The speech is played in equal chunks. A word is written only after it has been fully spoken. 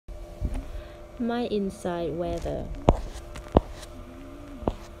My inside weather.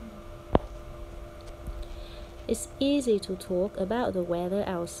 It's easy to talk about the weather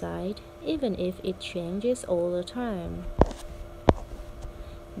outside, even if it changes all the time.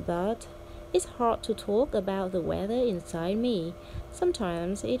 But it's hard to talk about the weather inside me.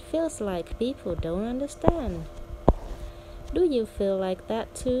 Sometimes it feels like people don't understand. Do you feel like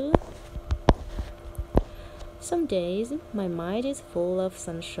that too? Some days my mind is full of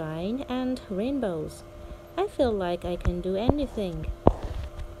sunshine and rainbows. I feel like I can do anything.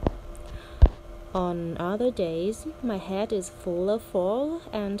 On other days, my head is full of fog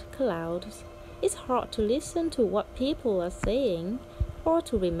and clouds. It's hard to listen to what people are saying or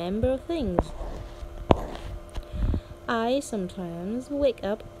to remember things. I sometimes wake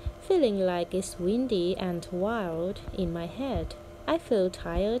up feeling like it's windy and wild in my head. I feel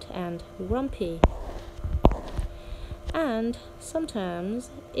tired and grumpy. And sometimes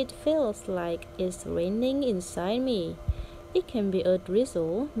it feels like it's raining inside me. It can be a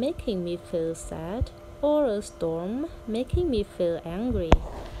drizzle making me feel sad, or a storm making me feel angry.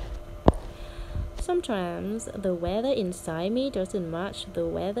 Sometimes the weather inside me doesn't match the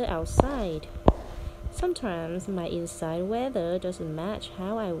weather outside. Sometimes my inside weather doesn't match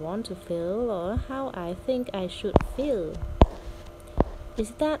how I want to feel or how I think I should feel.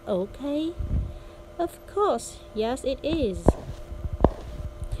 Is that okay? Of course, yes it is.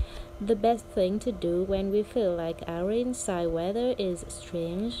 The best thing to do when we feel like our inside weather is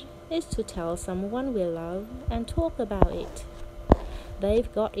strange is to tell someone we love and talk about it.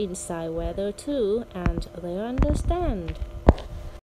 They've got inside weather too and they understand.